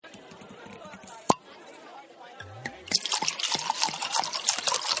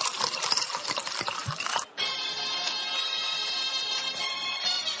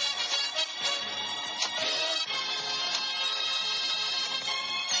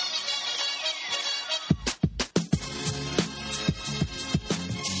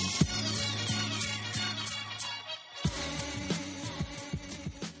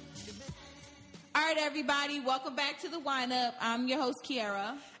everybody. Welcome back to the Wine Up. I'm your host,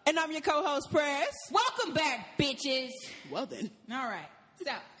 Kiara. And I'm your co-host, Press. Welcome back, bitches. Well then. All right.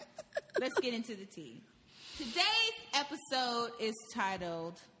 So, let's get into the tea. Today's episode is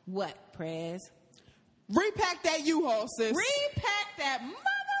titled, what, Press? RePack that Uhaul, sis. RePack that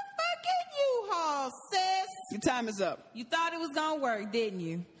motherfucking Uhaul, sis. Your time is up. You thought it was going to work, didn't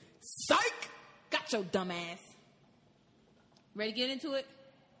you? Psych! Got your dumb ass. Ready to get into it?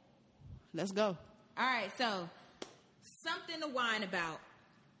 Let's go. All right, so something to whine about.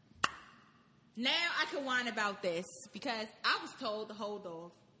 Now I can whine about this because I was told to hold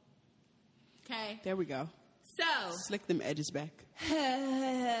off. Okay? There we go. So. Slick them edges back.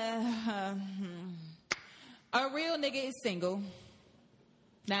 A real nigga is single.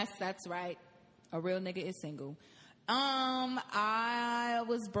 That's right. A real nigga is single. I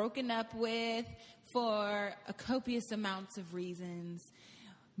was broken up with for a copious amounts of reasons.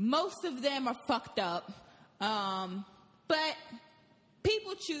 Most of them are fucked up. But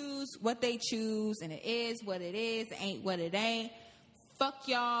people choose what they choose, and it is what it is. It ain't what it ain't. Fuck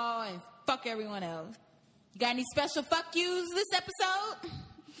y'all and fuck everyone else. You got any special fuck yous this episode?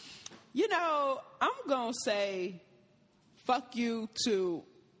 You know, I'm going to say fuck you to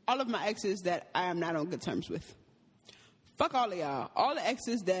all of my exes that I am not on good terms with. Fuck all of y'all. All the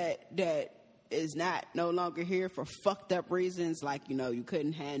exes that is not no longer here for fucked up reasons, like, you know, you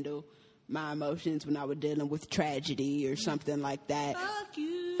couldn't handle my emotions when I was dealing with tragedy or something like that. Fuck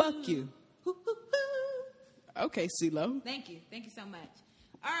you. Fuck you. Okay, CeeLo. Thank you. Thank you so much.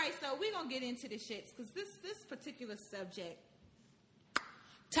 All right, so we're going to get into the shits because this particular subject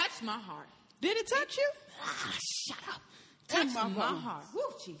touched my heart. Did it touch you? Shut up. Touched my heart. Woo,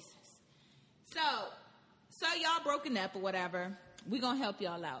 Jesus. So y'all broken up or whatever. We're going to help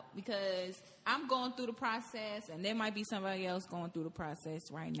y'all out because I'm going through the process and there might be somebody else going through the process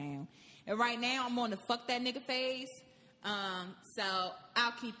right now. And right now I'm on the fuck that nigga phase. So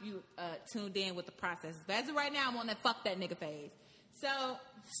I'll keep you tuned in with the process. But as of right now, I'm on that fuck that nigga phase. So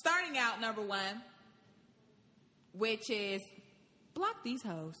starting out, number one, which is block these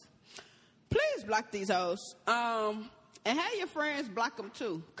hoes. Please block these hoes. And have your friends block them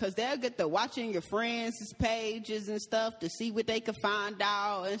too, because they'll get to watching your friends' pages and stuff to see what they can find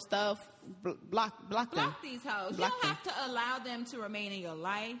out and stuff. Block them. Block these hoes. You don't have to allow them to remain in your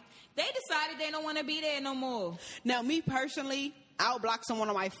life. They decided they don't want to be there no more. Now, me personally, I'll block someone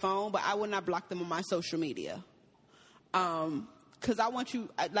on my phone, but I will not block them on my social media. Because I want you,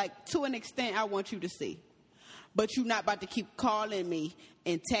 like, to an extent, I want you to see. But you're not about to keep calling me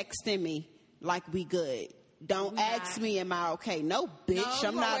and texting me like we good. Don't ask me, am I okay? No, bitch,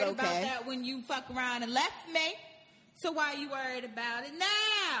 I'm not okay. About that when you fuck around and left me. So why are you worried about it now?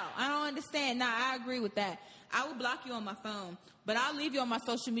 I don't understand. Nah, I agree with that. I will block you on my phone, but I'll leave you on my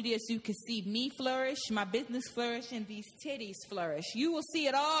social media so you can see me flourish, my business flourish, and these titties flourish. You will see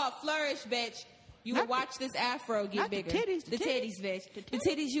it all flourish, bitch. You will watch this afro get bigger. The titties, bitch. The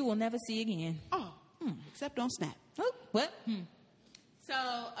titties you will never see again. Oh, except on Snap. Oh, what? So,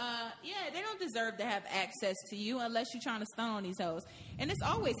 they don't deserve to have access to you unless you're trying to stun on these hoes. And it's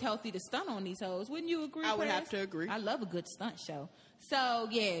always healthy to stun on these hoes. Wouldn't you agree, I would have to agree. I love a good stunt show. So,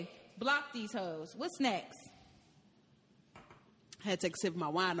 yeah, block these hoes. What's next? I had to take a sip of my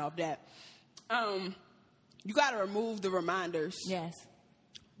wine off that. You got to remove the reminders. Yes.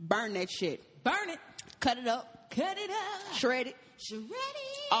 Burn that shit. Burn it. Cut it up. Cut it up. Shred it. Shred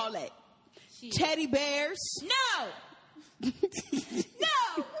it. All that. Shit. Teddy bears. No. No,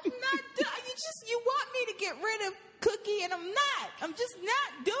 I'm not you want me to get rid of Cookie and I'm not. I'm just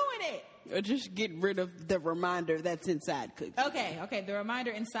not doing it. Or just get rid of the reminder that's inside Cookie. Okay, the reminder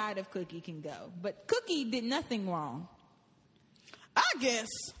inside of Cookie can go. But Cookie did nothing wrong. I guess.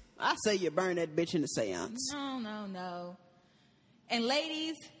 I say you burn that bitch in the seance. No. And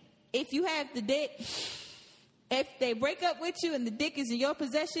ladies, if you have the dick, if they break up with you and the dick is in your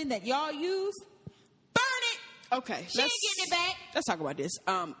possession that y'all use, burn it. Okay, she ain't getting it back. Let's talk about this.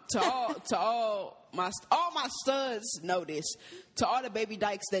 To all my studs know this. To all the baby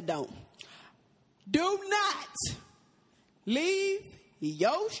dykes that don't, do not leave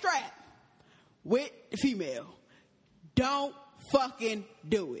your strap with the female. Don't fucking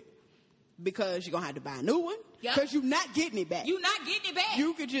do it, because you're gonna have to buy a new one. Because you're not getting it back. You're not getting it back.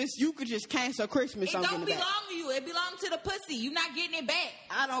 You could just cancel Christmas. It don't belong to you. It belongs to the pussy. You're not getting it back.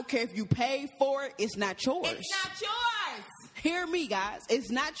 I don't care if you paid for it. It's not yours. It's not yours. Hear me, guys.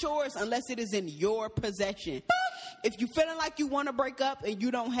 It's not yours unless it is in your possession. If you're feeling like you want to break up and you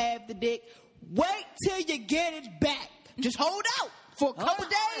don't have the dick, wait till you get it back. Just hold out for a couple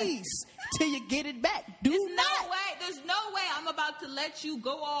days till you get it back. There's no way I'm about to let you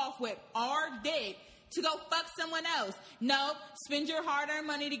go off with our dick to go fuck someone else. No, spend your hard-earned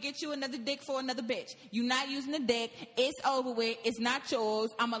money to get you another dick for another bitch. You're not using the dick. It's over with. It's not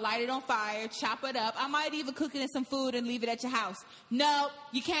yours. I'm going to light it on fire, chop it up. I might even cook it in some food and leave it at your house. No,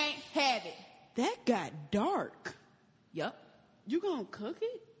 you can't have it. That got dark. Yup. You gonna cook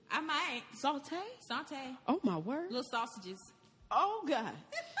it? I might. Saute? Oh, my word. Little sausages. Oh, God.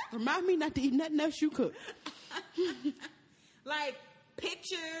 Remind me not to eat nothing else you cook. Like,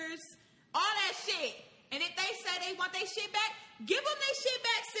 pictures, all that shit. And if they say they want their shit back, give them their shit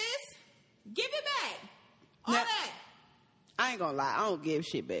back, sis. Give it back. All now, that. I ain't gonna lie. I don't give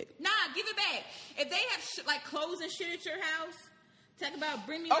shit back. Nah, give it back. If they have, like, clothes and shit at your house, talk about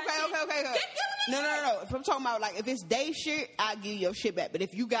bring me okay. Give No. If I'm talking about, like, if it's day shit, I'll give your shit back. But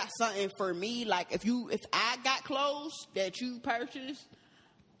if you got something for me, like, if I got clothes that you purchased,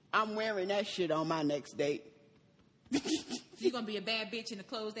 I'm wearing that shit on my next date. You gonna be a bad bitch in the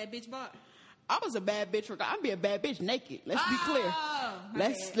clothes that bitch bought? I was a bad bitch. I'm be a bad bitch naked. Let's be clear.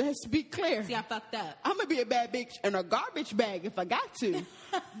 Let's be clear. See, I fucked up. I'm gonna be a bad bitch in a garbage bag if I got to.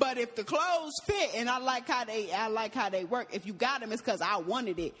 But if the clothes fit and I like how they work, if you got them, it's because I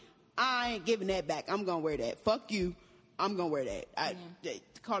wanted it. I ain't giving that back. I'm gonna wear that. Fuck you. I'm gonna wear that.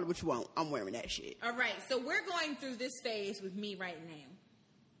 Call it what you want. I'm wearing that shit. All right. So we're going through this phase with me right now.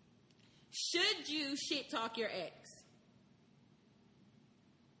 Should you shit talk your ex?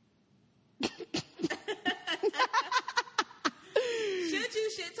 Should you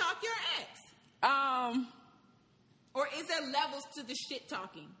shit talk your ex? Or is there levels to the shit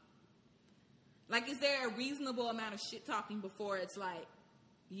talking? Like, is there a reasonable amount of shit talking before it's like,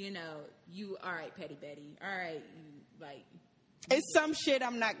 you all right, Petty Betty, all right, it's some shit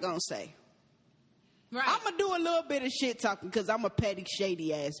I'm not gonna say. Right. I'm gonna do a little bit of shit talking because I'm a petty,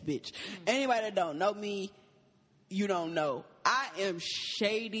 shady ass bitch. Anybody that don't know me, you don't know. I am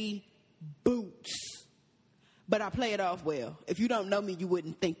shady boots, but I play it off well. If you don't know me, you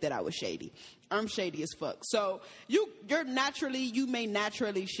wouldn't think that I was shady. I'm shady as fuck. So you may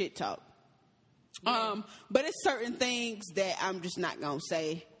naturally shit talk. Yeah. But it's certain things that I'm just not gonna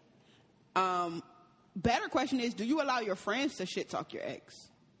say. Better question is, do you allow your friends to shit talk your ex?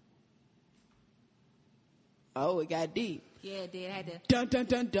 Oh, it got deep. Yeah, it did. I had to dun dun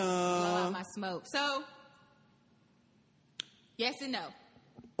dun dun blow out my smoke. So, yes and no.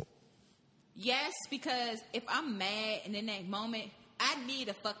 Yes, because if I'm mad and in that moment, I need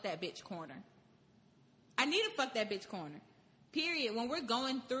to fuck that bitch corner. Period. When we're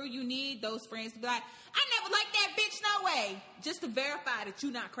going through, you need those friends to be like, I never liked that bitch, no way. Just to verify that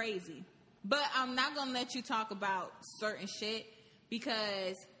you're not crazy. But I'm not going to let you talk about certain shit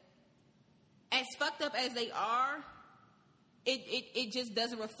because as fucked up as they are, it just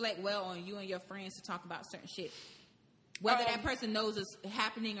doesn't reflect well on you and your friends to talk about certain shit. Whether that person knows it's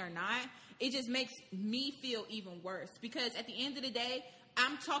happening or not, it just makes me feel even worse. Because at the end of the day,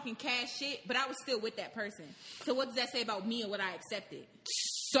 I'm talking cash shit, but I was still with that person. So what does that say about me and what I accepted?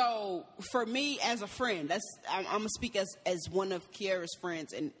 So for me as a friend, I'm going to speak as one of Kiara's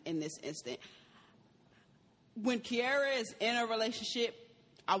friends in this instant. When Kiara is in a relationship,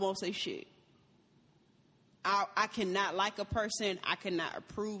 I won't say shit. I cannot like a person. I cannot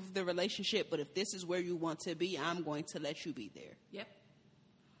approve the relationship. But if this is where you want to be, I'm going to let you be there. Yep.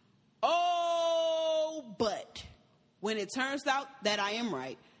 Oh, but when it turns out that I am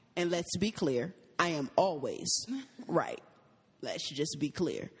right, and let's be clear, I am always right. Let's just be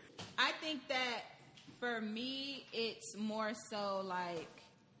clear. I think that for me, it's more so like...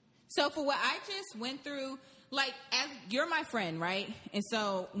 So for what I just went through... Like, you're my friend, right? And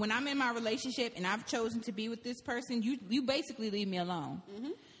so when I'm in my relationship and I've chosen to be with this person, you basically leave me alone.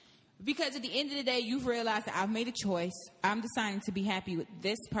 Mm-hmm. Because at the end of the day, you've realized that I've made a choice. I'm deciding to be happy with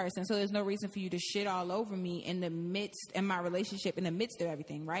this person. So there's no reason for you to shit all over me in my relationship, in the midst of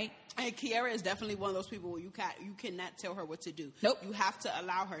everything, right? And Kiara is definitely one of those people where you cannot tell her what to do. Nope. You have to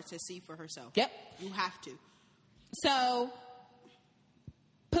allow her to see for herself. Yep. You have to. So,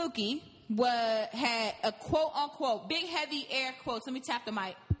 Pookie had a quote unquote big heavy air quotes. Let me tap the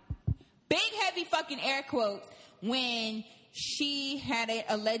mic. Big heavy fucking air quotes when she had an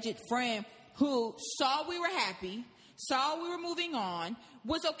alleged friend who saw we were happy, saw we were moving on,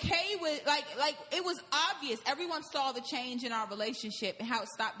 was okay with like it was obvious. Everyone saw the change in our relationship and how it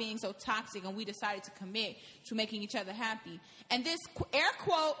stopped being so toxic, and we decided to commit to making each other happy. And this air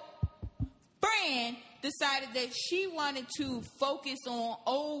quote friend decided that she wanted to focus on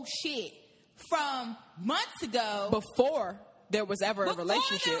old shit from months ago. Before there was ever a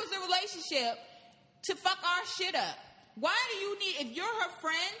relationship. Before there was a relationship, to fuck our shit up. Why do you need, if you're her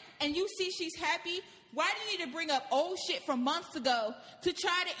friend and you see she's happy, Why do you need to bring up old shit from months ago to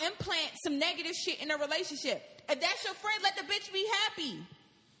try to implant some negative shit in a relationship? If that's your friend, let the bitch be happy.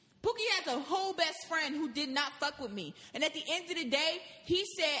 Pookie has a whole best friend who did not fuck with me. And at the end of the day, he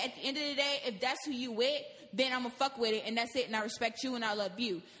said, at the end of the day, if that's who you with, then I'm going to fuck with it, and that's it, and I respect you, and I love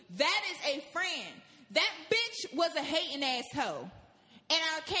you. That is a friend. That bitch was a hating ass hoe. And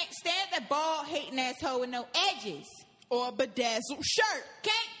I can't stand that bald hating ass hoe with no edges. Or a bedazzled shirt.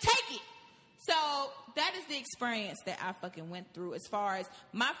 Can't take it. So that is the experience that I fucking went through as far as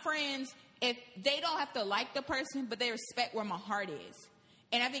my friends, if they don't have to like the person, but they respect where my heart is.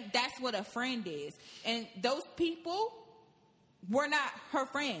 And I think that's what a friend is. And those people were not her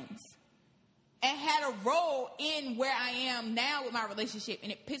friends. And had a role in where I am now with my relationship.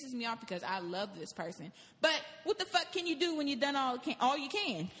 And it pisses me off because I love this person. But what the fuck can you do when you've done all you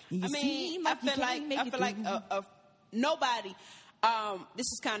can? I mean, I feel like nobody, this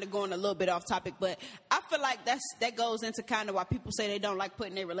is kind of going a little bit off topic, but I feel like that goes into kind of why people say they don't like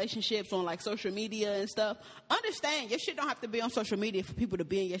putting their relationships on like social media and stuff. Understand, your shit don't have to be on social media for people to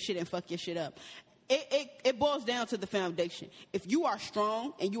be in your shit and fuck your shit up. It boils down to the foundation. If you are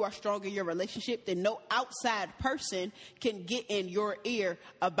strong and you are strong in your relationship, then no outside person can get in your ear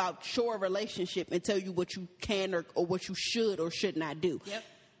about your relationship and tell you what you can or what you should or should not do. Yep.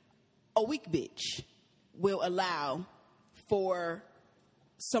 A weak bitch will allow for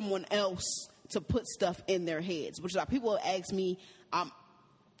someone else to put stuff in their heads, which is why people ask me,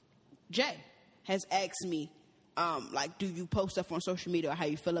 Jay has asked me, like, do you post stuff on social media or how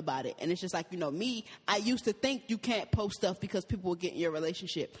you feel about it? And it's just like, me, I used to think you can't post stuff because people will get in your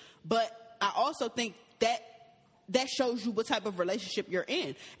relationship. But I also think that shows you what type of relationship you're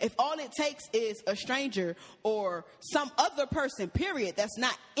in. If all it takes is a stranger or some other person, period, that's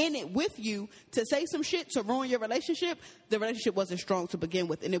not in it with you to say some shit to ruin your relationship, the relationship wasn't strong to begin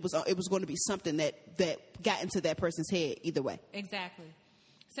with. And it was going to be something that got into that person's head either way. Exactly.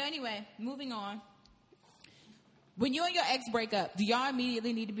 So anyway, moving on. When you and your ex break up, do y'all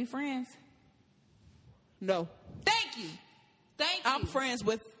immediately need to be friends? No. Thank you. I'm friends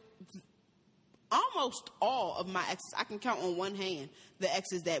with almost all of my exes. I can count on one hand the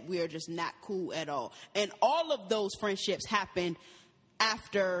exes that we are just not cool at all. And all of those friendships happened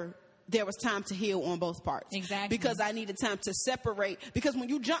after there was time to heal on both parts. Exactly. Because I needed time to separate. Because when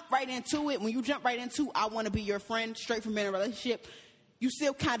you jump right into it, I want to be your friend straight from being in a relationship, you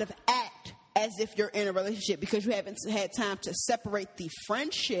still kind of act as if you're in a relationship because you haven't had time to separate the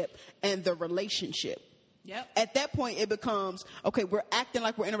friendship and the relationship. Yep. At that point, it becomes, okay, we're acting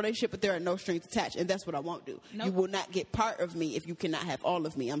like we're in a relationship, but there are no strings attached, and that's what I won't do. Nope. You will not get part of me if you cannot have all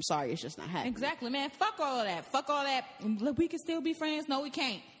of me. I'm sorry, it's just not happening. Exactly, man. Fuck all of that. Fuck all that. Look, we can still be friends. No, we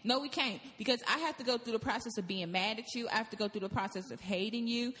can't. No, we can't. Because I have to go through the process of being mad at you. I have to go through the process of hating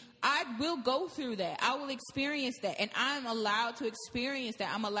you. I will go through that. I will experience that. And I'm allowed to experience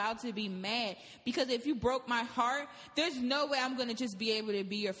that. I'm allowed to be mad. Because if you broke my heart, there's no way I'm going to just be able to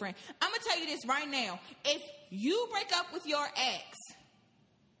be your friend. I'm going to tell you this right now. If you break up with your ex,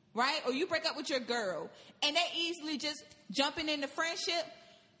 right? Or you break up with your girl, and they easily just jumping into friendship,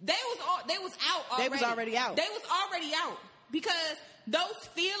 they was out already. They was already out. They was already out. Because those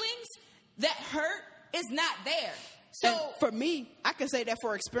feelings, that hurt, is not there. So and for me, I can say that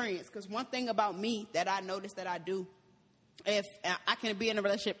for experience. Because one thing about me that I notice that I do, if I can be in a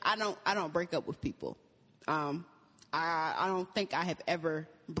relationship, I don't break up with people. I don't think I have ever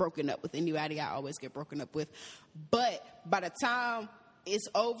broken up with anybody. I always get broken up with. But by the time it's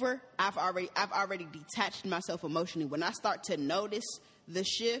over, I've already detached myself emotionally. When I start to notice the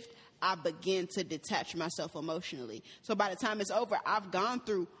shift, I begin to detach myself emotionally. So by the time it's over, I've gone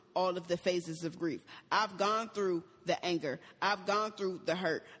through all of the phases of grief. I've gone through the anger. I've gone through the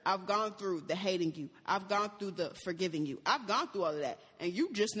hurt. I've gone through the hating you. I've gone through the forgiving you. I've gone through all of that. And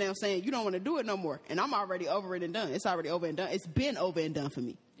you just now saying you don't want to do it no more. And I'm already over it and done. It's already over and done. It's been over and done for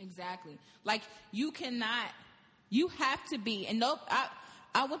me. Exactly. Like, you have to be, and nope,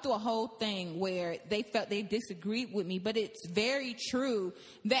 I went through a whole thing where they felt they disagreed with me, but it's very true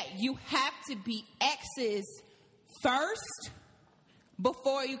that you have to be exes first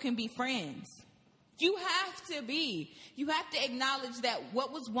before you can be friends. You have to be. You have to acknowledge that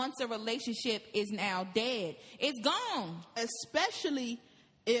what was once a relationship is now dead. It's gone. Especially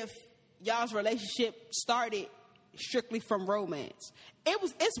if y'all's relationship started strictly from romance.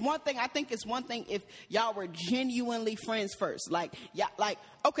 It's one thing. I think it's one thing if y'all were genuinely friends first. Like,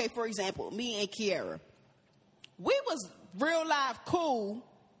 okay, for example, me and Kiara, we was real life cool,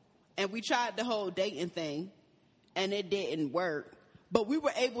 and we tried the whole dating thing, and it didn't work. But we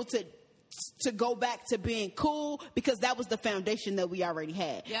were able to to go back to being cool because that was the foundation that we already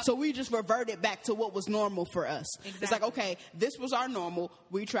had. Yep. So we just reverted back to what was normal for us. Exactly. It's like, okay, this was our normal.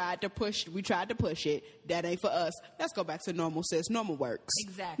 We tried to push it. That ain't for us. Let's go back to normal, sis. Normal works.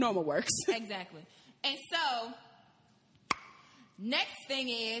 Exactly. Normal works. Exactly. And so, next thing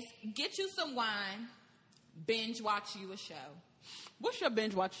is, get you some wine, binge watch you a show. What's your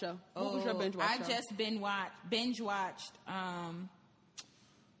binge watch show? What was your binge watch show? I just binge watched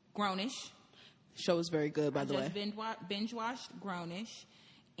Grownish. Show is very good, by the way. I just binge watched Grownish.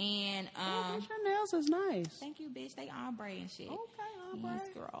 And bitch, your nails is nice. Thank you, bitch. They ombre and shit. Okay, ombre. Yes,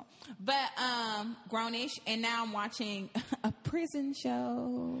 girl. But Grownish, and now I'm watching a prison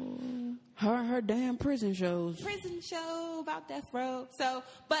show. Her damn prison shows. Prison show about death row. So,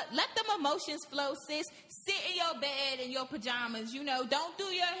 but let them emotions flow, sis. Sit in your bed in your pajamas. You know, don't do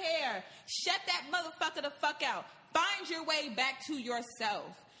your hair. Shut that motherfucker the fuck out. Find your way back to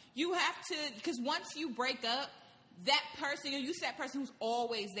yourself. You have to, because once you break up, that person, you see that person who's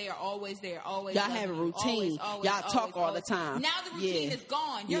always there, always Y'all have a routine. Always, y'all talk all the time. Now the routine is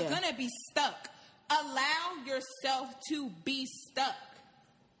gone. You're going to be stuck. Allow yourself to be stuck.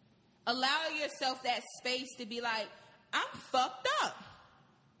 Allow yourself that space to be like, I'm fucked up.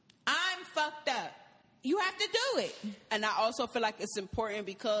 I'm fucked up. You have to do it. And I also feel like it's important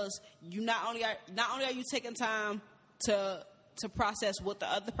because you not only are you taking time to process what the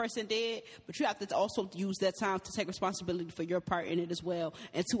other person did, but you have to also use that time to take responsibility for your part in it as well,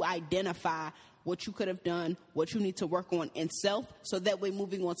 and to identify what you could have done, what you need to work on in self, so that way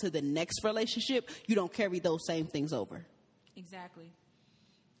moving on to the next relationship, you don't carry those same things over. Exactly.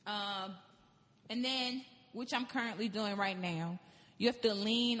 And then, which I'm currently doing right now, you have to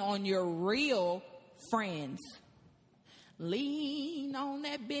lean on your real friends. Lean on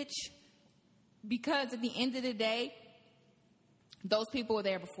that bitch. Because at the end of the day, those people were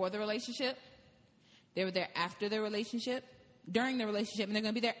there before the relationship. They were there after the relationship, during the relationship, and they're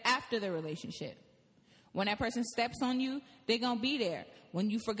going to be there after the relationship. When that person steps on you, they're going to be there. When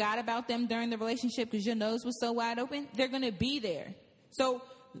you forgot about them during the relationship because your nose was so wide open, they're going to be there. So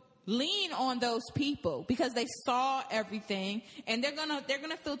lean on those people because they saw everything, and they're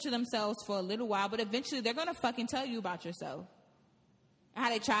gonna filter themselves for a little while, but eventually they're gonna fucking tell you about yourself. How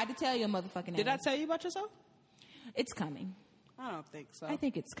they tried to tell you a motherfucking Did I tell you about yourself? It's coming. I don't think so. I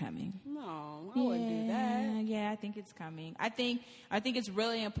think it's coming. No, I wouldn't do that. Yeah, I think it's coming. I think it's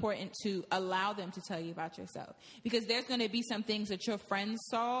really important to allow them to tell you about yourself, because there's going to be some things that your friends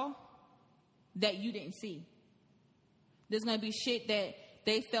saw that you didn't see. There's going to be shit that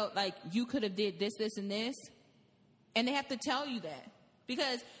they felt like you could have did this, this, and this, and they have to tell you that,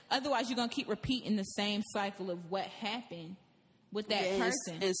 because otherwise you're going to keep repeating the same cycle of what happened with that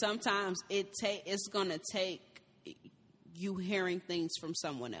person. And sometimes it's going to take you hearing things from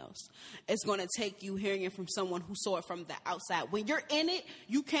someone else. It's going to take you hearing it from someone who saw it from the outside. When you're in it,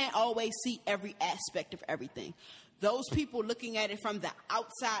 you can't always see every aspect of everything. Those people looking at it from the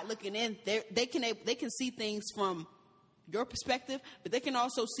outside, looking in, they can see things from your perspective, but they can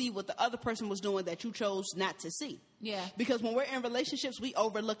also see what the other person was doing that you chose not to see. Yeah. Because when we're in relationships, we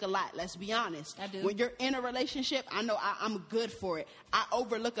overlook a lot. Let's be honest. I do. When you're in a relationship, I know I'm good for it. I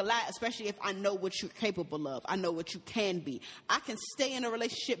overlook a lot, especially if I know what you're capable of. I know what you can be. I can stay in a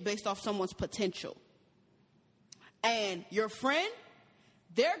relationship based off someone's potential. And your friend,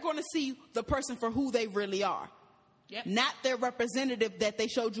 they're going to see the person for who they really are. Yep. Not their representative that they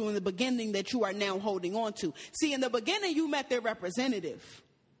showed you in the beginning that you are now holding on to. See, in the beginning, you met their representative.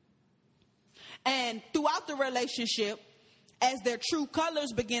 And throughout the relationship, as their true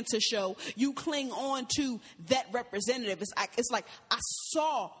colors begin to show, you cling on to that representative. It's like, I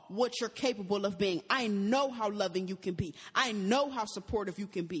saw what you're capable of being. I know how loving you can be. I know how supportive you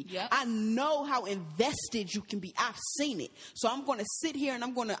can be. Yep. I know how invested you can be. I've seen it. So I'm going to sit here and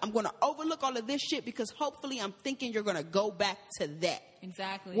I'm going to overlook all of this shit, because hopefully I'm thinking you're going to go back to that.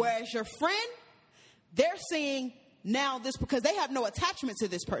 Exactly. Whereas your friend, they're seeing now this, because they have no attachment to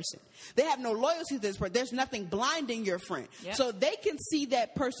this person. They have no loyalty to this person. There's nothing blinding your friend. Yep. So they can see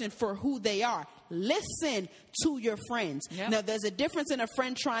that person for who they are. Listen to your friends. Yep. Now, there's a difference in a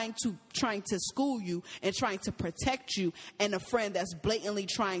friend trying to school you and trying to protect you, and a friend that's blatantly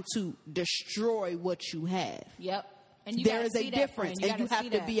trying to destroy what you have. Yep. And There is a difference, and you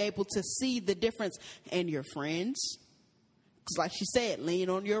have to be able to see the difference in your friends. Because like she said, lean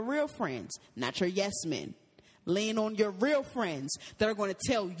on your real friends, not your yes men. Lean on your real friends that are going to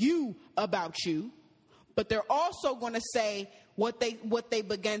tell you about you, but they're also going to say what they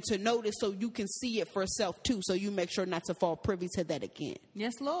began to notice, so you can see it for yourself too, so you make sure not to fall privy to that again.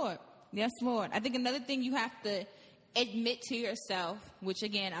 Yes, Lord. Yes, Lord. I think another thing you have to admit to yourself, which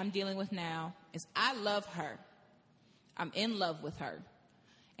again I'm dealing with now, is I love her. I'm in love with her.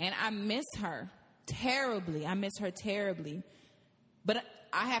 And I miss her terribly. I miss her terribly. But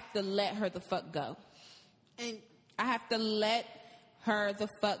I have to let her the fuck go. And I have to let her the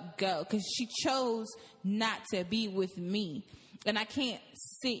fuck go. Because she chose not to be with me. And I can't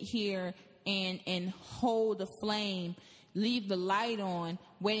sit here and hold the flame, leave the light on,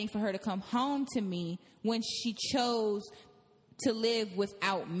 waiting for her to come home to me when she chose to live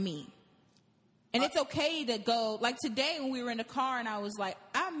without me. And it's okay to go, like today when we were in the car and I was like,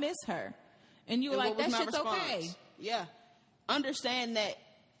 I miss her. And you were like, that shit's okay. Yeah. Understand that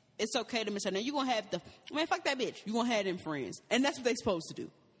it's okay to miss her. Now you're going to have man, fuck that bitch. You're going to have them friends. And that's what they're supposed to do.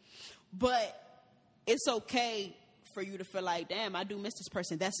 But it's okay for you to feel like, damn, I do miss this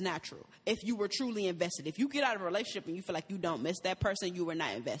person. That's natural. If you were truly invested. If you get out of a relationship and you feel like you don't miss that person, you were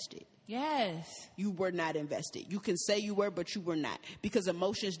not invested. Yes. You were not invested. You can say you were, but you were not. Because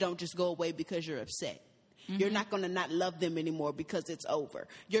emotions don't just go away because you're upset. Mm-hmm. You're not going to not love them anymore because it's over.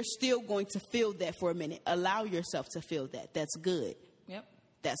 You're still going to feel that for a minute. Allow yourself to feel that. That's good. Yep.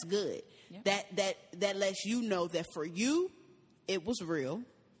 That's good. Yep. That lets you know that for you, it was real.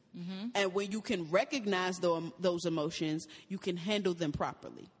 Mm-hmm. And when you can recognize those emotions, you can handle them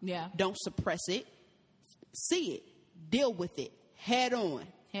properly. Yeah. Don't suppress it. See it. Deal with it. Head on.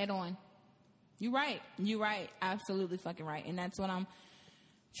 Head on. You're right. You're right. Absolutely fucking right. And that's what I'm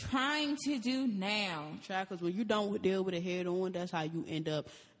trying to do now. Try, because when you don't deal with it head on, that's how you end up.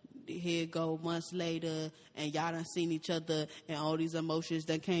 Here go months later, and y'all done seen each other, and all these emotions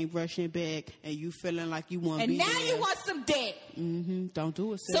that came rushing back, and you feeling like you want to be there. And now you want some dick. Mm-hmm. Don't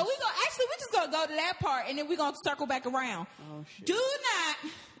do it, sis. So we just gonna go to that part, and then we're gonna circle back around. Oh shit. Do not.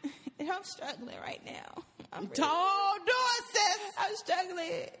 I'm struggling right now. Don't do it, sis. I'm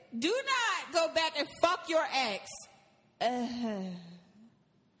struggling. Do not go back and fuck your ex.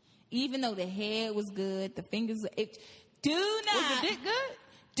 Even though the head was good, the fingers. Do not. Was the dick good?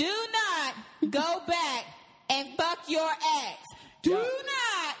 Do not go back and fuck your ex. Do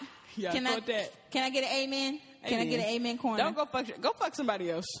not. Yeah, Can I get an amen? Can I get an amen corner? Don't go fuck somebody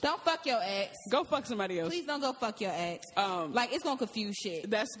else. Don't fuck your ex. Go fuck somebody else. Please don't go fuck your ex. Like, it's gonna confuse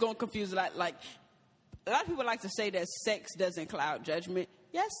shit. That's gonna confuse a lot. Like, a lot of people like to say that sex doesn't cloud judgment.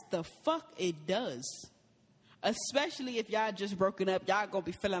 Yes, the fuck it does. Especially if y'all just broken up, y'all gonna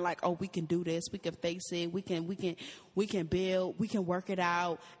be feeling like, oh, we can do this, we can face it, we can build, we can work it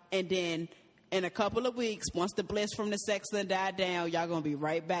out, and then in a couple of weeks, once the bliss from the sex done died down, y'all gonna be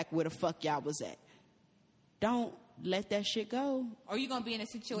right back where the fuck y'all was at. Don't let that shit go. Or you gonna be in a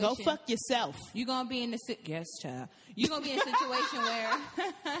situation. Go fuck yourself. You gonna be in yes, child. You gonna be in a situation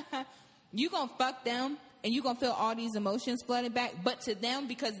where you gonna fuck them and you gonna feel all these emotions flooding back, but to them,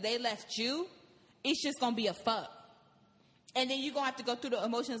 because they left you, it's just going to be a fuck. And then you're going to have to go through the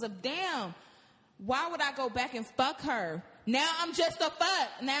emotions of, damn, why would I go back and fuck her? Now I'm just a fuck.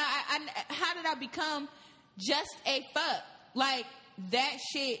 Now, how did I become just a fuck? Like, that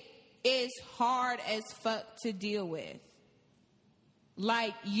shit is hard as fuck to deal with.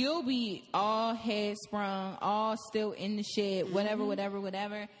 Like, you'll be all head sprung, all still in the shit, whatever.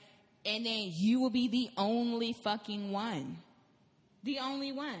 And then you will be the only fucking one. The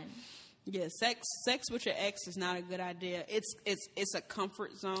only one. Yeah, sex with your ex is not a good idea. It's a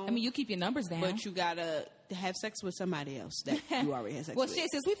comfort zone. I mean, you keep your numbers down, but you gotta have sex with somebody else that you already had sex well, with. Well,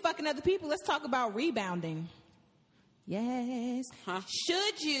 shit, since we fucking other people, let's talk about rebounding. Yes. Huh?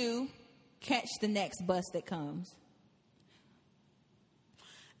 Should you catch the next bus that comes?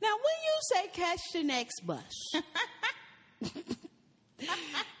 Now, when you say catch the next bus,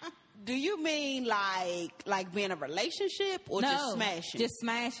 do you mean like being in a relationship or just smashing? Just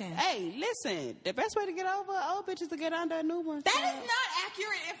smashing. Hey, listen, the best way to get over old bitch is to get under a new one. That is not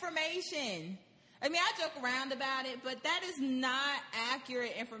accurate information. I mean, I joke around about it, but that is not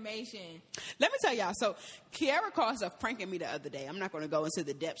accurate information. Let me tell y'all. So, Kiara calls herself pranking me the other day. I'm not going to go into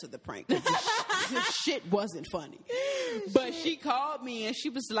the depths of the prank. This shit wasn't funny. But she called me and she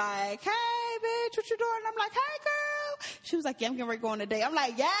was like, hey, bitch, what you doing? And I'm like, hey, girl. She was like, yeah, I'm getting ready to go on a date. I'm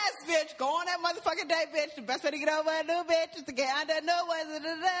like, yes, bitch, go on that motherfucking date, bitch. The best way to get over a new bitch is to get under a new one.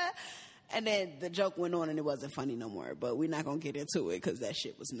 And then the joke went on and it wasn't funny no more. But we're not going to get into it because that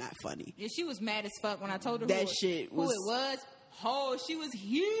shit was not funny. Yeah, she was mad as fuck when I told her who it was. Oh, she was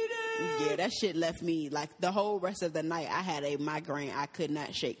heated. Yeah, that shit left me like the whole rest of the night. I had a migraine I could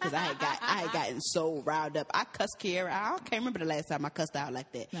not shake because I had gotten so riled up. I cussed Kiara. I can't remember the last time I cussed her out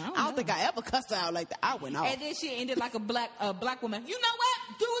like that. No, I don't think I ever cussed her out like that. I went off. And then she ended like a black woman. You know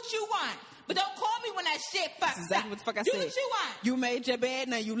what? Do what you want, but don't call me when that shit fucks. That's exactly what the fuck I said. Do what you want. You made your bed,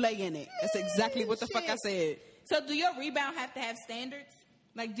 now you lay in it. That's exactly what the fuck I said. So do your rebound have to have standards?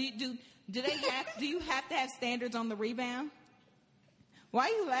 Like, do you have to have standards on the rebound? Why are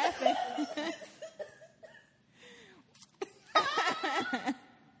you laughing?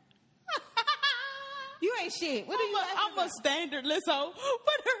 You ain't shit. What are you laughing I'm a standardless hoe.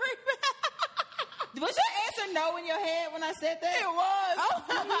 But a rebound. Was your answer no in your head when I said that? It was.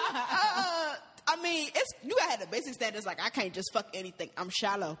 Oh. I mean, you gotta have the basic standards. Like, I can't just fuck anything. I'm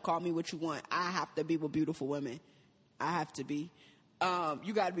shallow. Call me what you want. I have to be with beautiful women. I have to be.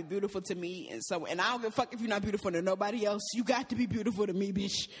 You gotta be beautiful to me, and I don't give a fuck if you're not beautiful to nobody else. You got to be beautiful to me,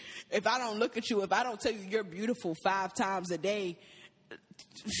 bitch. If I don't look at you, if I don't tell you you're beautiful 5 times a day,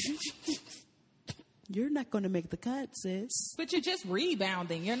 you're not gonna make the cut, sis. But you're just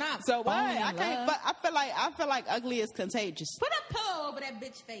rebounding. You're not. So what? I can't. But I feel like ugly is contagious. Put a pillow over that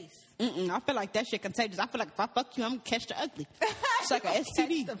bitch face. I feel like that shit contagious. I feel like if I fuck you, I'm gonna catch the ugly. It's like an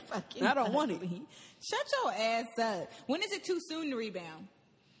STD. And I don't want it. Shut your ass up. When is it too soon to rebound?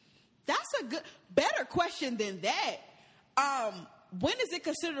 That's a better question than that. When is it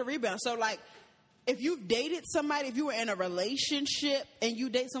considered a rebound? So, like, if you've dated somebody, if you were in a relationship and you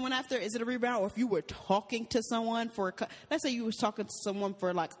date someone after, is it a rebound? Or if you were talking to someone let's say you was talking to someone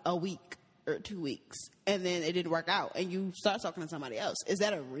for like a week or 2 weeks, and then it didn't work out, and you start talking to somebody else, is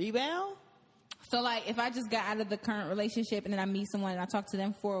that a rebound? So, like, if I just got out of the current relationship and then I meet someone and I talk to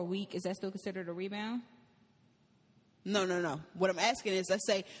them for a week, is that still considered a rebound? No. What I'm asking is, let's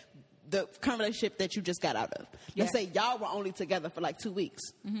say the current relationship that you just got out of. Let's say y'all were only together for like 2 weeks.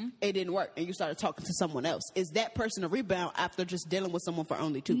 Mm-hmm. It didn't work, and you started talking to someone else. Is that person a rebound after just dealing with someone for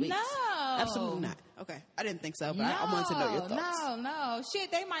only 2 weeks? No. Absolutely not. Okay. I didn't think so, but I wanted to know your thoughts. No.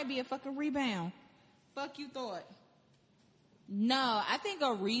 Shit, they might be a fucking rebound. Fuck you thought. No, I think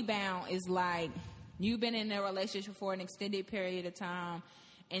a rebound is like you've been in a relationship for an extended period of time,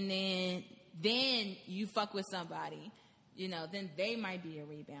 and then you fuck with somebody, then they might be a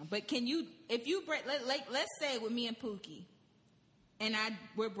rebound. But can you, if you break, let's say with me and Pookie, and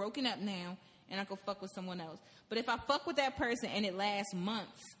we're broken up now, and I go fuck with someone else. But if I fuck with that person and it lasts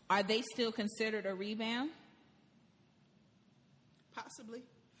months, are they still considered a rebound?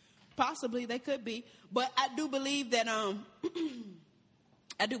 Possibly they could be, but I do believe that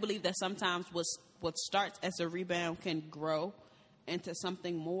sometimes what starts as a rebound can grow into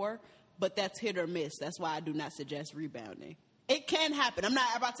something more, but that's hit or miss. That's why I do not suggest rebounding. It can happen. I'm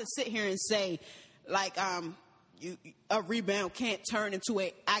not about to sit here and say like a rebound can't turn into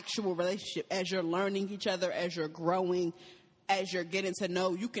an actual relationship. As you're learning each other, as you're growing, as you're getting to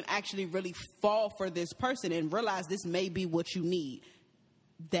know, you can actually really fall for this person and realize this may be what you need.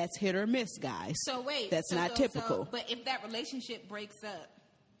 That's hit or miss, guys. So wait. That's not typical. But if that relationship breaks up,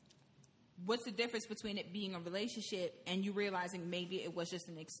 what's the difference between it being a relationship and you realizing maybe it was just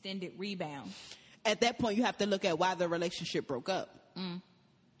an extended rebound? At that point, you have to look at why the relationship broke up.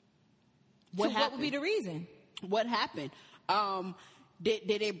 What What happened?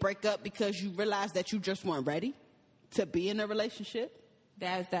 Did it break up because you realized that you just weren't ready to be in a relationship?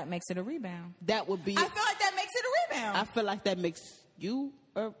 That makes it a rebound. That would be. I feel like that makes it a rebound. I feel like that makes you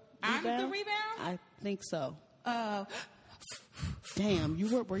a rebound. I'm the rebound? I think so. Damn,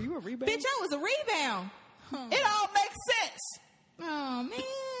 were you a rebound? Bitch, I was a rebound. It all makes sense. Oh, man.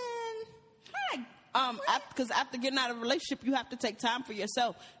 Because after getting out of a relationship, you have to take time for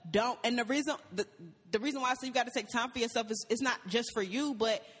yourself. And the reason why I say you got to take time for yourself is it's not just for you,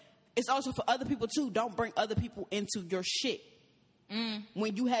 but it's also for other people too. Don't bring other people into your shit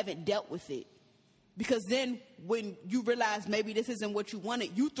when you haven't dealt with it. Because then when you realize maybe this isn't what you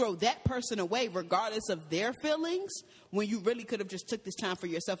wanted, you throw that person away regardless of their feelings, when you really could have just took this time for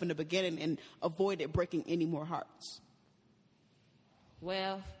yourself in the beginning and avoided breaking any more hearts.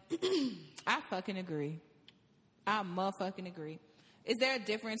 Well, I fucking agree. I motherfucking agree. Is there a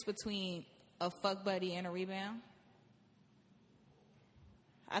difference between a fuck buddy and a rebound?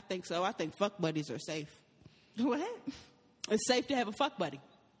 I think so. I think fuck buddies are safe. What? It's safe to have a fuck buddy.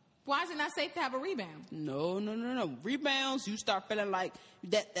 Why is it not safe to have a rebound? No. Rebounds, you start feeling like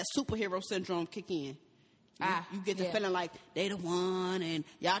that superhero syndrome kick in. You get the feeling like they the one and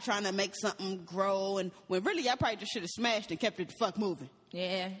y'all trying to make something grow, and when really y'all probably just should have smashed and kept it the fuck moving.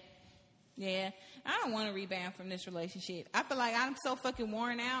 Yeah. I don't want to rebound from this relationship. I feel like I'm so fucking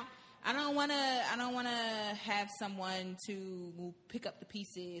worn out. I don't want to have someone to pick up the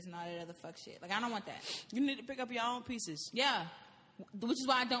pieces and all that other fuck shit. Like, I don't want that. You need to pick up your own pieces. Yeah. Which is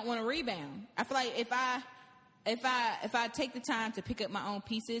why I don't want to rebound. I feel like if I take the time to pick up my own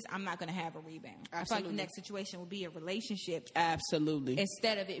pieces, I'm not going to have a rebound. Absolutely. I feel like the next situation will be a relationship. Absolutely.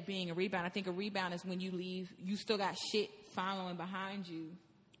 Instead of it being a rebound. I think a rebound is when you leave, you still got shit following behind you.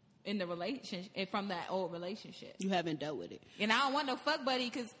 in the relationship, from that old relationship. You haven't dealt with it. And I don't want no fuck buddy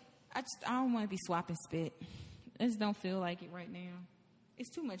because I don't want to be swapping spit. I just don't feel like it right now. It's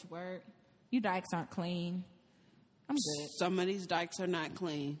too much work. You dykes aren't clean. I'm good. Some of these dykes are not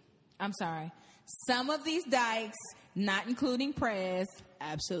clean. I'm sorry. Some of these dykes, not including Prez,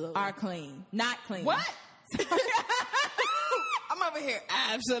 absolutely are clean. Not clean. What? I'm over here.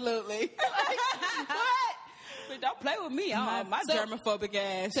 Absolutely. Like, what? But don't play with me. My germophobic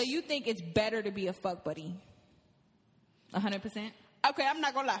ass. So you think it's better to be a fuck buddy? 100%? Okay, I'm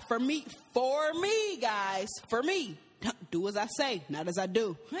not gonna lie. For me, guys, for me, do as I say, not as I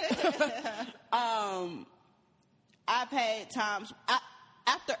do. I've had times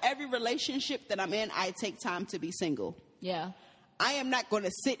after every relationship that I'm in, I take time to be single. Yeah. I am not going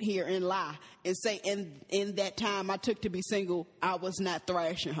to sit here and lie and say in that time I took to be single, I was not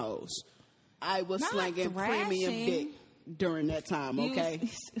thrashing hoes. I was slanging premium dick during that time, okay?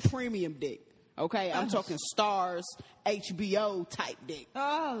 Premium dick, okay? I'm talking stars, HBO type dick.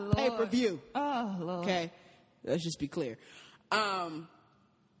 Oh, Lord. Pay-per-view. Oh, Lord. Okay? Let's just be clear. So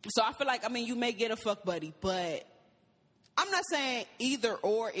I feel like, you may get a fuck buddy, but I'm not saying either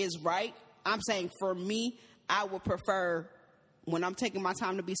or is right. I'm saying for me, I would prefer when I'm taking my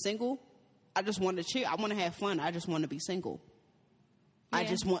time to be single, I just want to chill. I want to have fun. I just want to be single. Yeah. I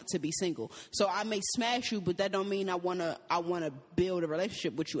just want to be single. So I may smash you, but that don't mean I want to build a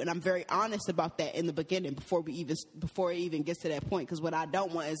relationship with you. And I'm very honest about that in the beginning before it even gets to that point. Because what I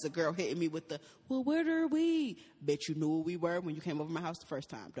don't want is a girl hitting me with the, well, where are we? Bitch, you knew where we were when you came over my house the first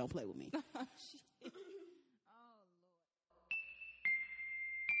time. Don't play with me.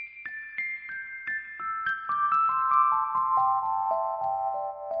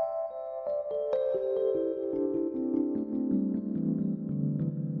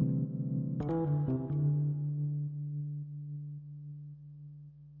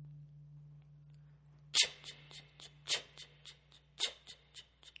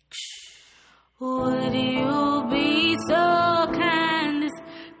 Would you be so kind as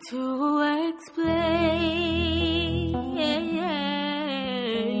to explain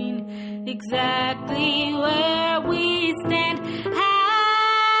exactly where we stand?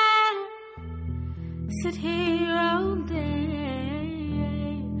 I sit here all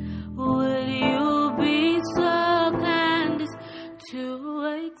day. Would you be so kind as to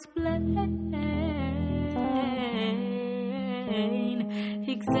explain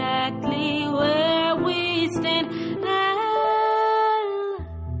exactly where we stand? I'll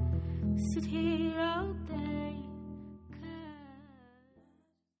sit here all day.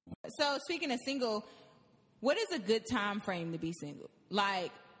 So speaking of single, what is a good time frame to be single?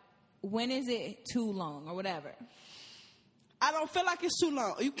 Like, when is it too long or whatever? I don't feel like it's too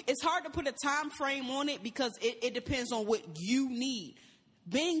long. It's hard to put a time frame on it because it depends on what you need.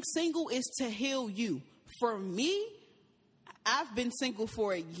 Being single is to heal you. For me, I've been single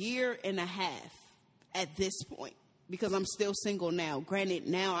for 1.5 years at this point because I'm still single now. Granted,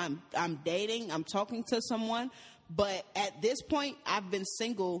 now I'm dating, I'm talking to someone, but at this point, I've been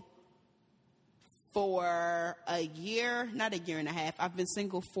single for 1 year, not 1.5 years. I've been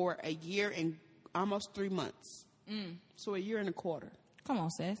single for 1 year and almost 3 months. So 1.25 years. Come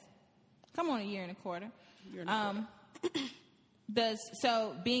on, sis. Come on, 1.25 years. 1.25 years.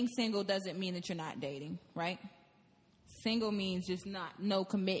 So being single doesn't mean that you're not dating, right? Single means just no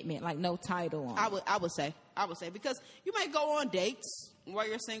commitment, like no title on. I would say because you may go on dates while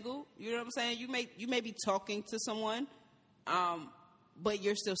you're single. You know what I'm saying? You may be talking to someone, but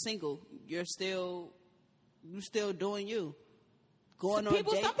you're still single. You're still doing you. Going on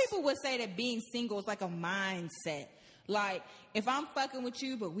dates. Some people would say that being single is like a mindset. Like if I'm fucking with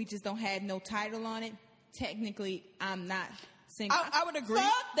you, but we just don't have no title on it, technically I'm not single. I would agree.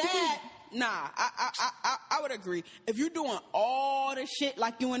 Fuck that. Nah, I would agree. If you're doing all the shit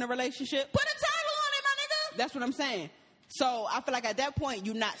like you in a relationship, put a title on it, my nigga. That's what I'm saying. So I feel like at that point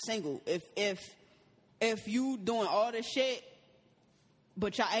you're not single. If you doing all the shit,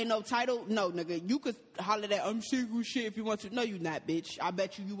 but y'all ain't no title, no nigga, you could holler that I'm single shit if you want to. No, you not, bitch. I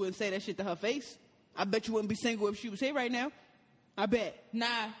bet you wouldn't say that shit to her face. I bet you wouldn't be single if she was here right now. I bet.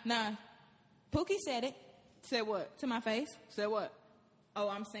 Nah. Pookie said it. Said what? To my face. Said what? Oh,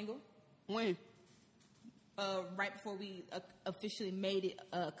 I'm single. When? Right before we officially made it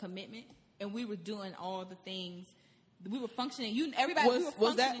a commitment, and we were doing all the things. We were functioning. Everybody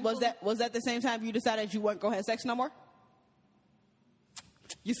was that the same time you decided you weren't gonna have sex no more?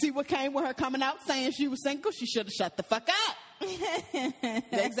 You see what came with her coming out saying she was single? She should have shut the fuck up.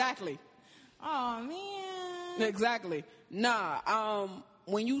 Exactly. Oh man. Exactly. Nah.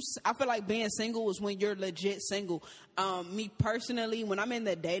 I feel like being single is when you're legit single. Me personally, when I'm in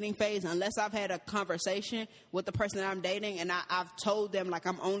the dating phase, unless I've had a conversation with the person that I'm dating and I've told them like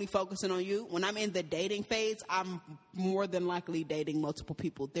I'm only focusing on you, when I'm in the dating phase, I'm more than likely dating multiple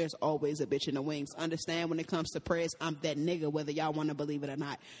people. There's always a bitch in the wings. Understand, when it comes to press, I'm that nigga, whether y'all want to believe it or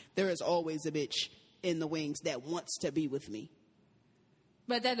not. There is always a bitch in the wings that wants to be with me.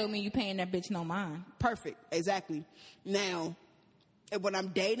 But that don't mean you paying that bitch no mind. Perfect. Exactly. Now, when I'm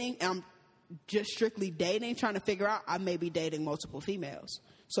dating, I'm just strictly dating, trying to figure out, I may be dating multiple females.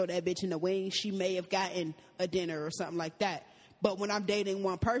 So that bitch in the wings, she may have gotten a dinner or something like that. But when I'm dating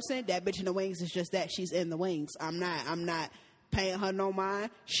one person, that bitch in the wings is just that, she's in the wings. I'm not paying her no mind.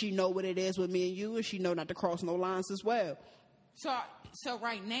 She know what it is with me and you, and she know not to cross no lines as well. So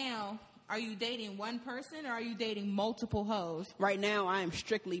right now, are you dating one person or are you dating multiple hoes? Right now, I am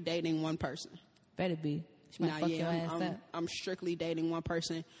strictly dating one person. Better be. I'm strictly dating one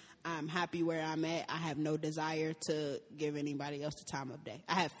person. I'm happy where I'm at. I have no desire to give anybody else the time of day.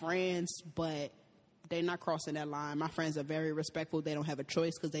 I have friends, but they're not crossing that line. My friends are very respectful. They don't have a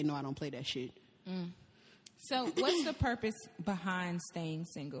choice because they know I don't play that shit. So what's the purpose behind staying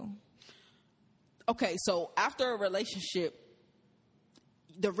single? Okay, so after a relationship,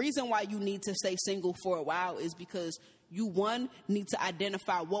 the reason why you need to stay single for a while is because you, one, need to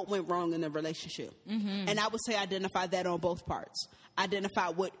identify what went wrong in the relationship. Mm-hmm. And I would say identify that on both parts. Identify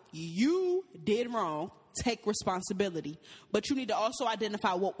what you did wrong, take responsibility. But you need to also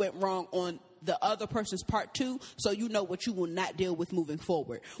identify what went wrong on the other person's part too, so you know what you will not deal with moving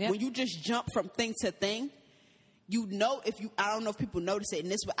forward. Yep. When you just jump from thing to thing, you know, I don't know if people notice it,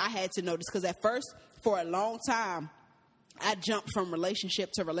 and this is what I had to notice, because at first, for a long time, I jumped from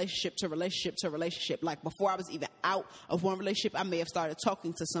relationship to relationship to relationship to relationship. Like, before I was even out of one relationship, I may have started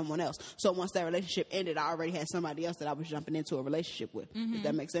talking to someone else. So once that relationship ended, I already had somebody else that I was jumping into a relationship with. Mm-hmm. If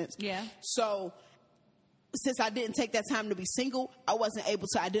that makes sense? Yeah. So since I didn't take that time to be single, I wasn't able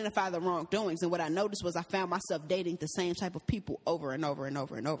to identify the wrongdoings. And what I noticed was I found myself dating the same type of people over and over and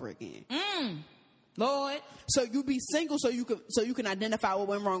over and over again. Lord. So you be single so you can identify what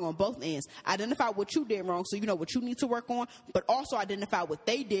went wrong on both ends. Identify what you did wrong so you know what you need to work on, but also identify what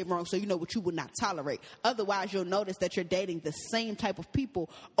they did wrong so you know what you would not tolerate. Otherwise, you'll notice that you're dating the same type of people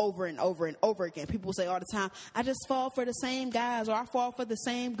over and over and over again. People say all the time, I just fall for the same guys, or I fall for the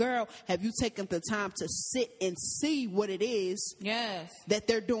same girl. Have you taken the time to sit and see what it is that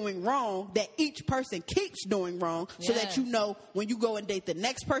they're doing wrong, that each person keeps doing wrong, so that you know when you go and date the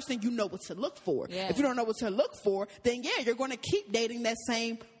next person, you know what to look for. If you don't know what to look for, then you're going to keep dating that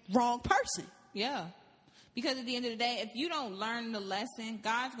same wrong person. Yeah. Because at the end of the day, if you don't learn the lesson,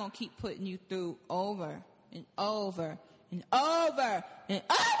 God's going to keep putting you through over and over and over and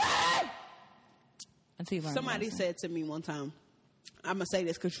over until you learn. Somebody said to me one time, I'm going to say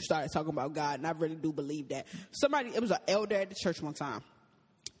this because you started talking about God, and I really do believe that. It was an elder at the church one time.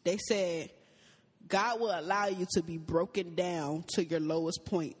 They said, God will allow you to be broken down to your lowest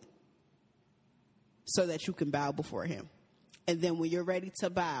point so that you can bow before him. And then when you're ready to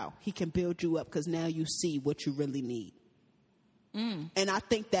bow, he can build you up because now you see what you really need. And I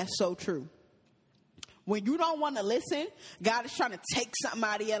think that's so true. When you don't want to listen, God is trying to take something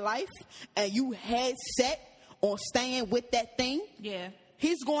out of your life, and you head set on staying with that thing. Yeah.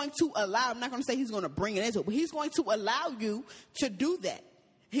 He's going to allow, I'm not going to say he's going to bring it into it, but he's going to allow you to do that.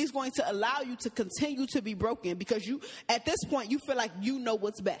 He's going to allow you to continue to be broken because at this point, you feel like you know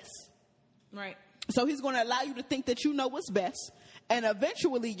what's best. Right. So he's going to allow you to think that you know what's best, and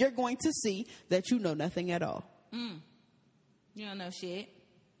eventually you're going to see that you know nothing at all. You don't know shit.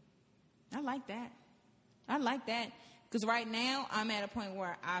 I like that. Because right now, I'm at a point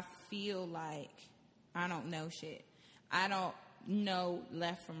where I feel like I don't know shit. I don't know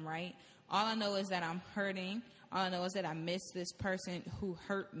left from right. All I know is that I'm hurting. All I know is that I miss this person who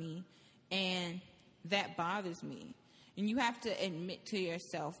hurt me, and that bothers me. And you have to admit to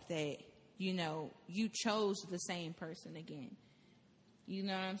yourself that, you know, you chose the same person again. You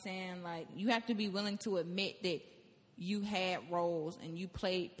know what I'm saying? Like, you have to be willing to admit that you had roles and you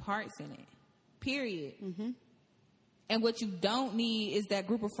played parts in it. Period. Mm-hmm. And what you don't need is that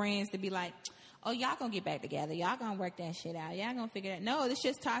group of friends to be like, oh, y'all gonna get back together. Y'all gonna work that shit out. Y'all gonna figure that. No, this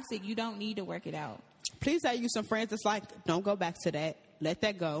shit's toxic. You don't need to work it out. Please have you some friends that's like, don't go back to that. Let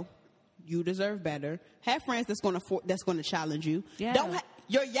that go. You deserve better. Have friends that's gonna challenge you. Yeah.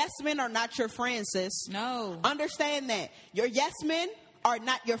 Your yes men are not your friends, sis. No. Understand that. Your yes men are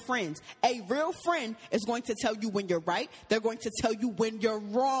not your friends. A real friend is going to tell you when you're right. They're going to tell you when you're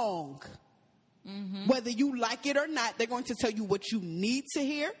wrong. Mm-hmm. Whether you like it or not, they're going to tell you what you need to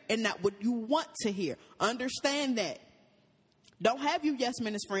hear and not what you want to hear. Understand that. Don't have you yes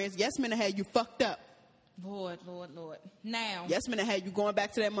men as friends. Yes men have you fucked up. Lord. Now. Yes men have you going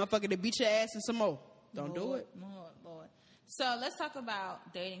back to that motherfucker to beat your ass and some more. Don't do it. Lord. So let's talk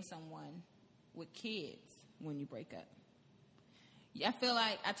about dating someone with kids when you break up. Yeah, I feel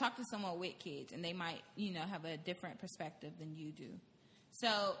like I talked to someone with kids, and they might, have a different perspective than you do.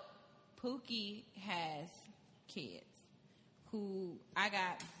 So Pookie has kids who I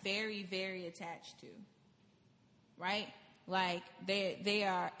got very, very attached to, right? Like, they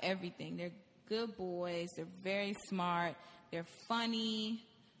are everything. They're good boys. They're very smart. They're funny.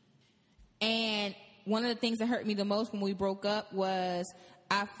 And one of the things that hurt me the most when we broke up was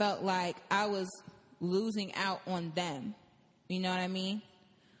I felt like I was losing out on them. You know what I mean?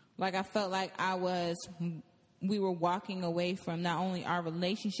 Like, I felt like we were walking away from not only our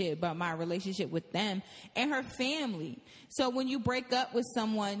relationship, but my relationship with them and her family. So when you break up with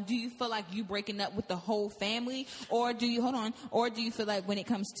someone, do you feel like you breaking up with the whole family? Or do you feel like when it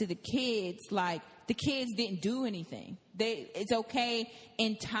comes to the kids, like the kids didn't do anything? It's okay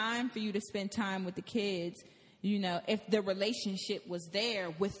in time for you to spend time with the kids, if the relationship was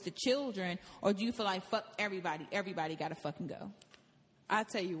there with the children, or do you feel like fuck everybody gotta fucking go? I'll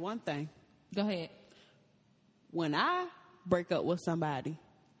tell you one thing. Go ahead. When I break up with somebody,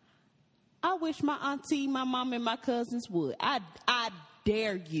 I wish my auntie, my mom, and my cousins would. I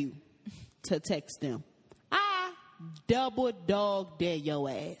dare you to text them. I double dog dare your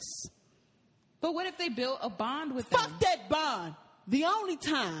ass. But what if they build a bond with them? Fuck that bond. The only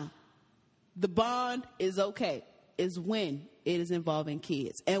time the bond is okay is when it is involving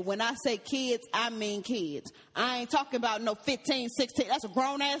kids. And when I say kids, I mean kids. I ain't talking about no 15, 16. That's a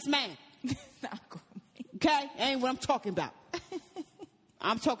grown-ass man. Not grown. Okay? Ain't what I'm talking about.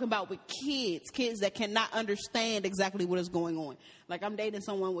 I'm talking about with kids that cannot understand exactly what is going on. Like, I'm dating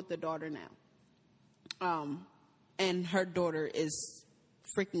someone with a daughter now. And her daughter is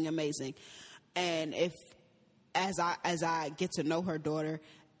freaking amazing. And as I get to know her daughter,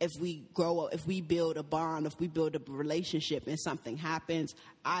 if we grow up, if we build a bond, if we build a relationship and something happens,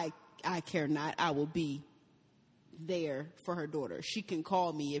 I care not. I will be there for her daughter. She can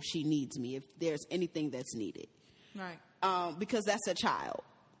call me if she needs me, if there's anything that's needed. Right. Because that's a child.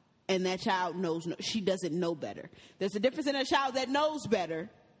 And that child she doesn't know better. There's a difference in a child that knows better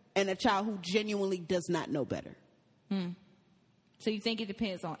and a child who genuinely does not know better. So you think it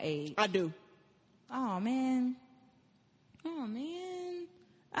depends on age? I do. Oh, man.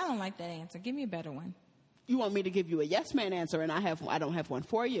 I don't like that answer. Give me a better one. You want me to give you a yes man answer, and I don't have one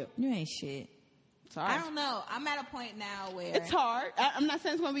for you. You ain't shit. Sorry. I don't know. I'm at a point now where it's hard. I'm not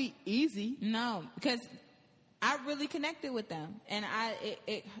saying it's going to be easy. No, because I really connected with them, and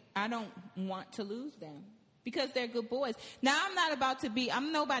I don't want to lose them because they're good boys. Now,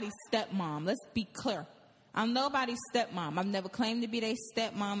 I'm nobody's stepmom. Let's be clear. I'm nobody's stepmom. I've never claimed to be their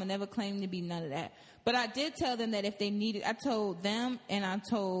stepmom. I never claimed to be none of that. But I did tell them that if they needed, I told them and I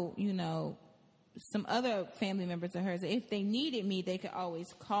told, some other family members of hers, that if they needed me, they could always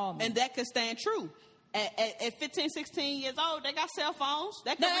call me. And that could stand true. At 15, 16 years old, they got cell phones.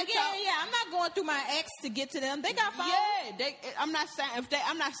 They can reach out. Yeah. I'm not going through my ex to get to them. They got phones. Yeah, I'm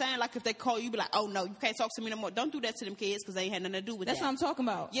not saying like if they call you, be like, oh no, you can't talk to me no more. Don't do that to them kids because they ain't had nothing to do with That's that. That's what I'm talking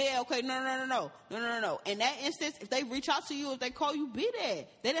about. Yeah, okay, no. In that instance, if they reach out to you, if they call you, be there.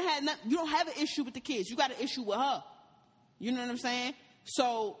 They didn't have nothing. You don't have an issue with the kids. You got an issue with her. You know what I'm saying?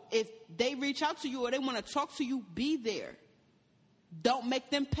 So if they reach out to you or they want to talk to you, be there. Don't make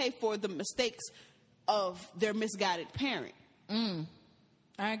them pay for the mistakes of their misguided parent.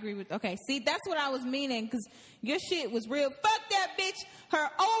 I agree with. Okay, see, that's what I was meaning because your shit was real. Fuck that bitch, her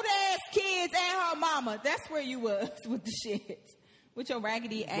old ass kids and her mama. That's where you was with the shit, with your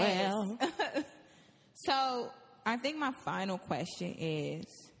raggedy ass. Well. So I think my final question is,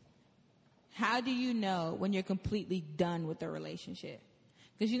 how do you know when you're completely done with the relationship?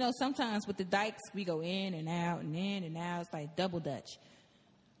 Because sometimes with the dykes we go in and out and in and out. It's like double dutch.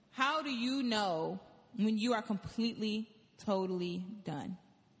 How do you know when you are completely, totally done?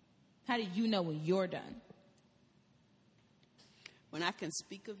 How do you know when you're done? When I can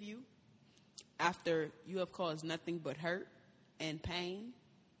speak of you after you have caused nothing but hurt and pain,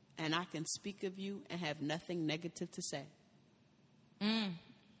 and I can speak of you and have nothing negative to say.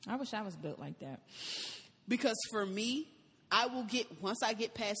 I wish I was built like that. Because for me, once I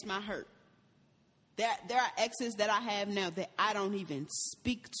get past my hurt, there are exes that I have now that I don't even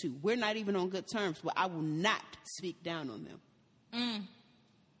speak to. We're not even on good terms, but I will not speak down on them.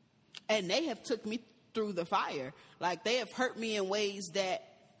 And they have took me through the fire. Like, they have hurt me in ways that,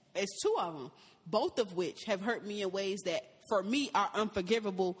 it's two of them, both of which have hurt me in ways that, for me, are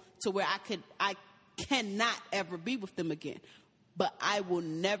unforgivable to where I cannot ever be with them again. but I will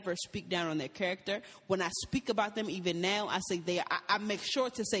never speak down on their character. When I speak about them, even now, I say I make sure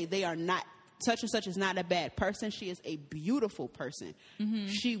to say they are not, such and such is not a bad person. She is a beautiful person. Mm-hmm.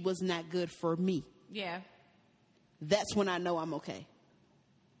 She was not good for me. Yeah. That's when I know I'm okay.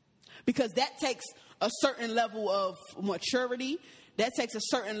 Because that takes a certain level of maturity. That takes a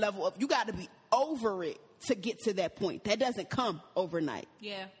certain level of, you got to be over it to get to that point. That doesn't come overnight.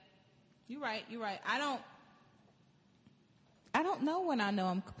 Yeah. You're right. I don't know when I know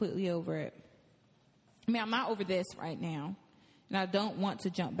I'm completely over it. I mean, I'm not over this right now. And I don't want to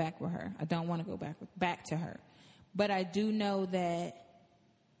jump back with her. I don't want to go back to her. But I do know that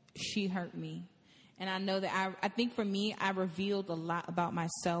she hurt me. And I know that I think for me, I revealed a lot about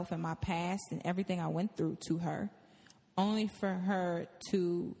myself and my past and everything I went through to her. Only for her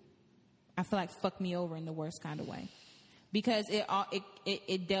to, I feel like, fuck me over in the worst kind of way. Because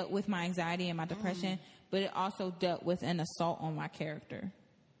it dealt with my anxiety and my depression, but it also dealt with an assault on my character,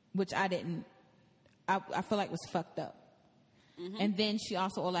 which I feel like was fucked up. Mm-hmm. And then she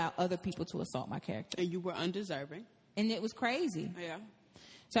also allowed other people to assault my character. And you were undeserving. And it was crazy. Yeah.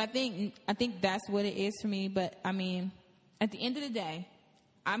 So I think that's what it is for me. But, I mean, at the end of the day,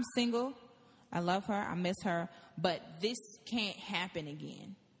 I'm single. I love her. I miss her. But this can't happen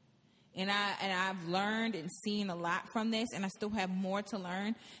again. And I've learned and seen a lot from this, and I still have more to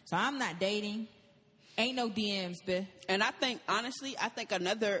learn. So I'm not dating. Ain't no DMs, bitch. And I think, honestly,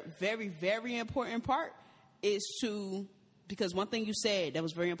 another very, very important part is because one thing you said that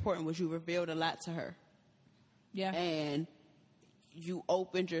was very important was you revealed a lot to her. Yeah. And you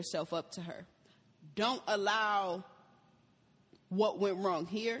opened yourself up to her. Don't allow what went wrong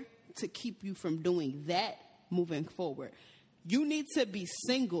here to keep you from doing that moving forward. You need to be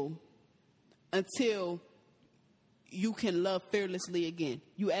single until you can love fearlessly again.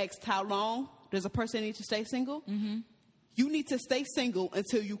 You asked how long does a person need to stay single? Mm-hmm. You need to stay single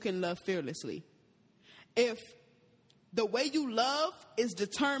until you can love fearlessly. If the way you love is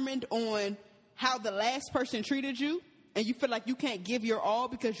determined on how the last person treated you, and you feel like you can't give your all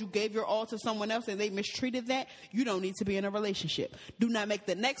because you gave your all to someone else and they mistreated that, you don't need to be in a relationship. Do not make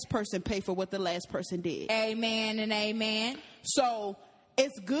the next person pay for what the last person did. Amen and amen. So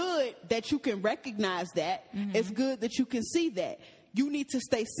it's good that you can recognize that. Mm-hmm. It's good that you can see that. You need to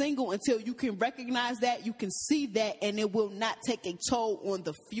stay single until you can recognize that, you can see that, and it will not take a toll on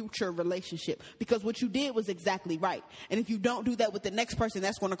the future relationship. Because what you did was exactly right. And if you don't do that with the next person,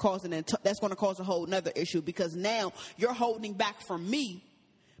 that's going to cause a whole nother issue. Because now you're holding back from me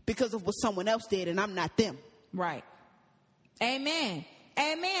because of what someone else did, and I'm not them. Right. Amen.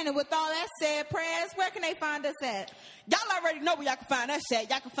 Amen. And with all that said, prayers, where can they find us at? Y'all already know where y'all can find us at.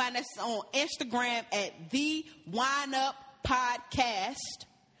 Y'all can find us on Instagram at The Wine Up Podcast.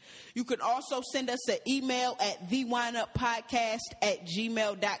 You can also send us an email at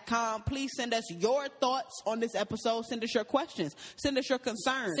thewineuppodcast@gmail.com. Please send us your thoughts on this episode. Send us your questions. Send us your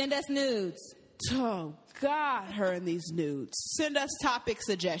concerns. Send us nudes. Oh, God, her and these nudes. Send us topic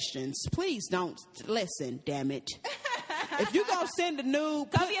suggestions. Please don't listen, damn it. If you're going to send a nude,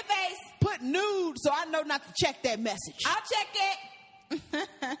 cover your face. Put nude so I know not to check that message. I'll check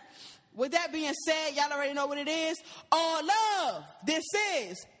it. With that being said, y'all already know what it is. All love. This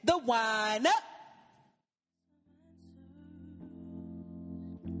is The Wine Up.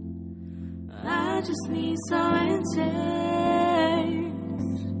 I just need some answers.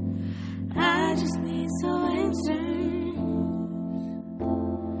 I just need some answers.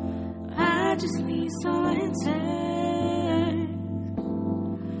 I just need some answers.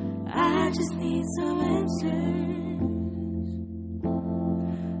 I just need some answers.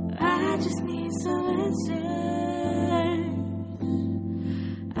 I just need some answers.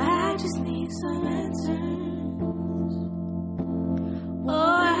 I just need some answers. Oh,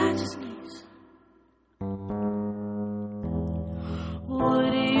 I just need some.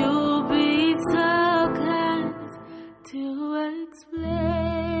 Would you be so kind to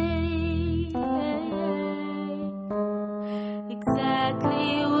explain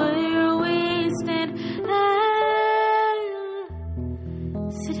exactly where we stand?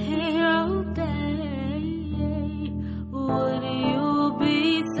 Sit here all day. Would you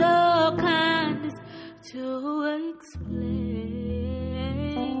be so kind as to explain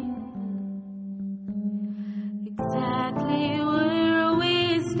exactly where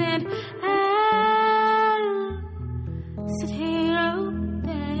we stand? I'll sit here all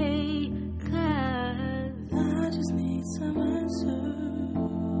day, 'cause I just need some answers.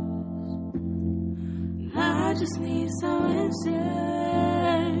 I just need some answers.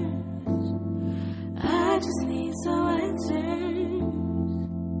 I just need some answers.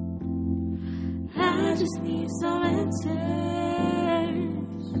 I just need some answers.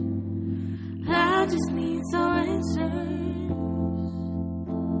 I just need some answers.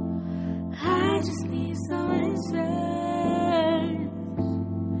 I just need some answers.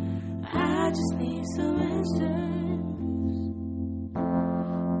 I just need some answers.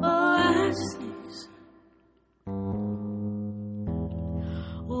 Oh, I just need some.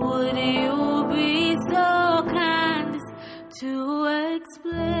 Would you be so kind as to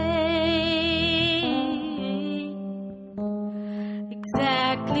explain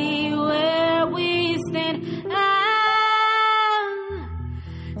exactly where we stand? I'll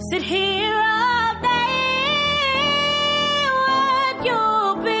sit here all day. Would you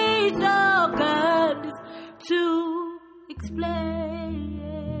be so kind as to explain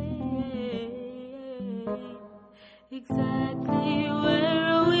exactly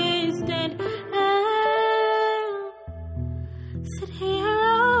where we stand? I'll sit here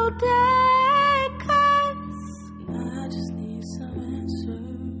all day, 'cause I just need some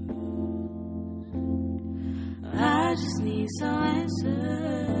answers. I just need some answers.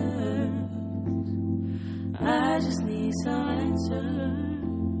 I just need some answers.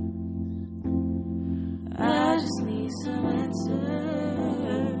 I just need some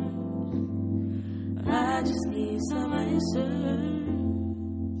answers. I just need some answers.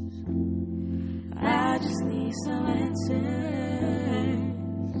 I just need some answers.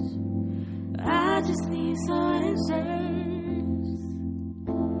 I just need some answers.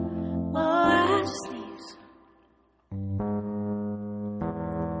 Oh, I just need some.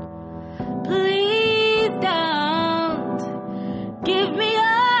 Please don't give me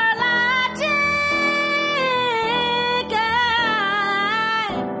your logic.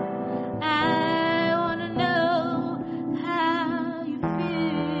 I wanna know how you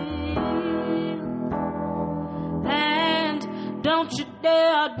feel. And don't you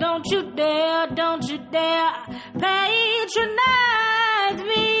dare, don't you dare, don't you dare patronize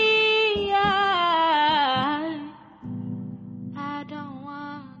me. I don't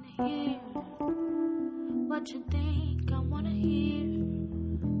wanna hear what you think I wanna hear.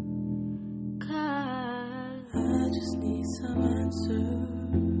 'Cause I just need some answers.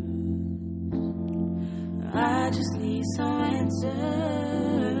 I just need some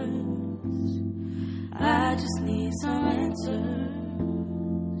answers. I just need some answers.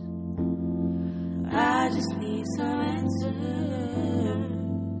 I just need some answers.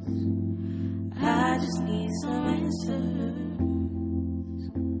 I just need some answers.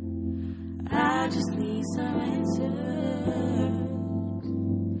 I just need some answers.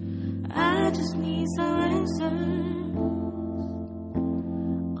 I just need some answers.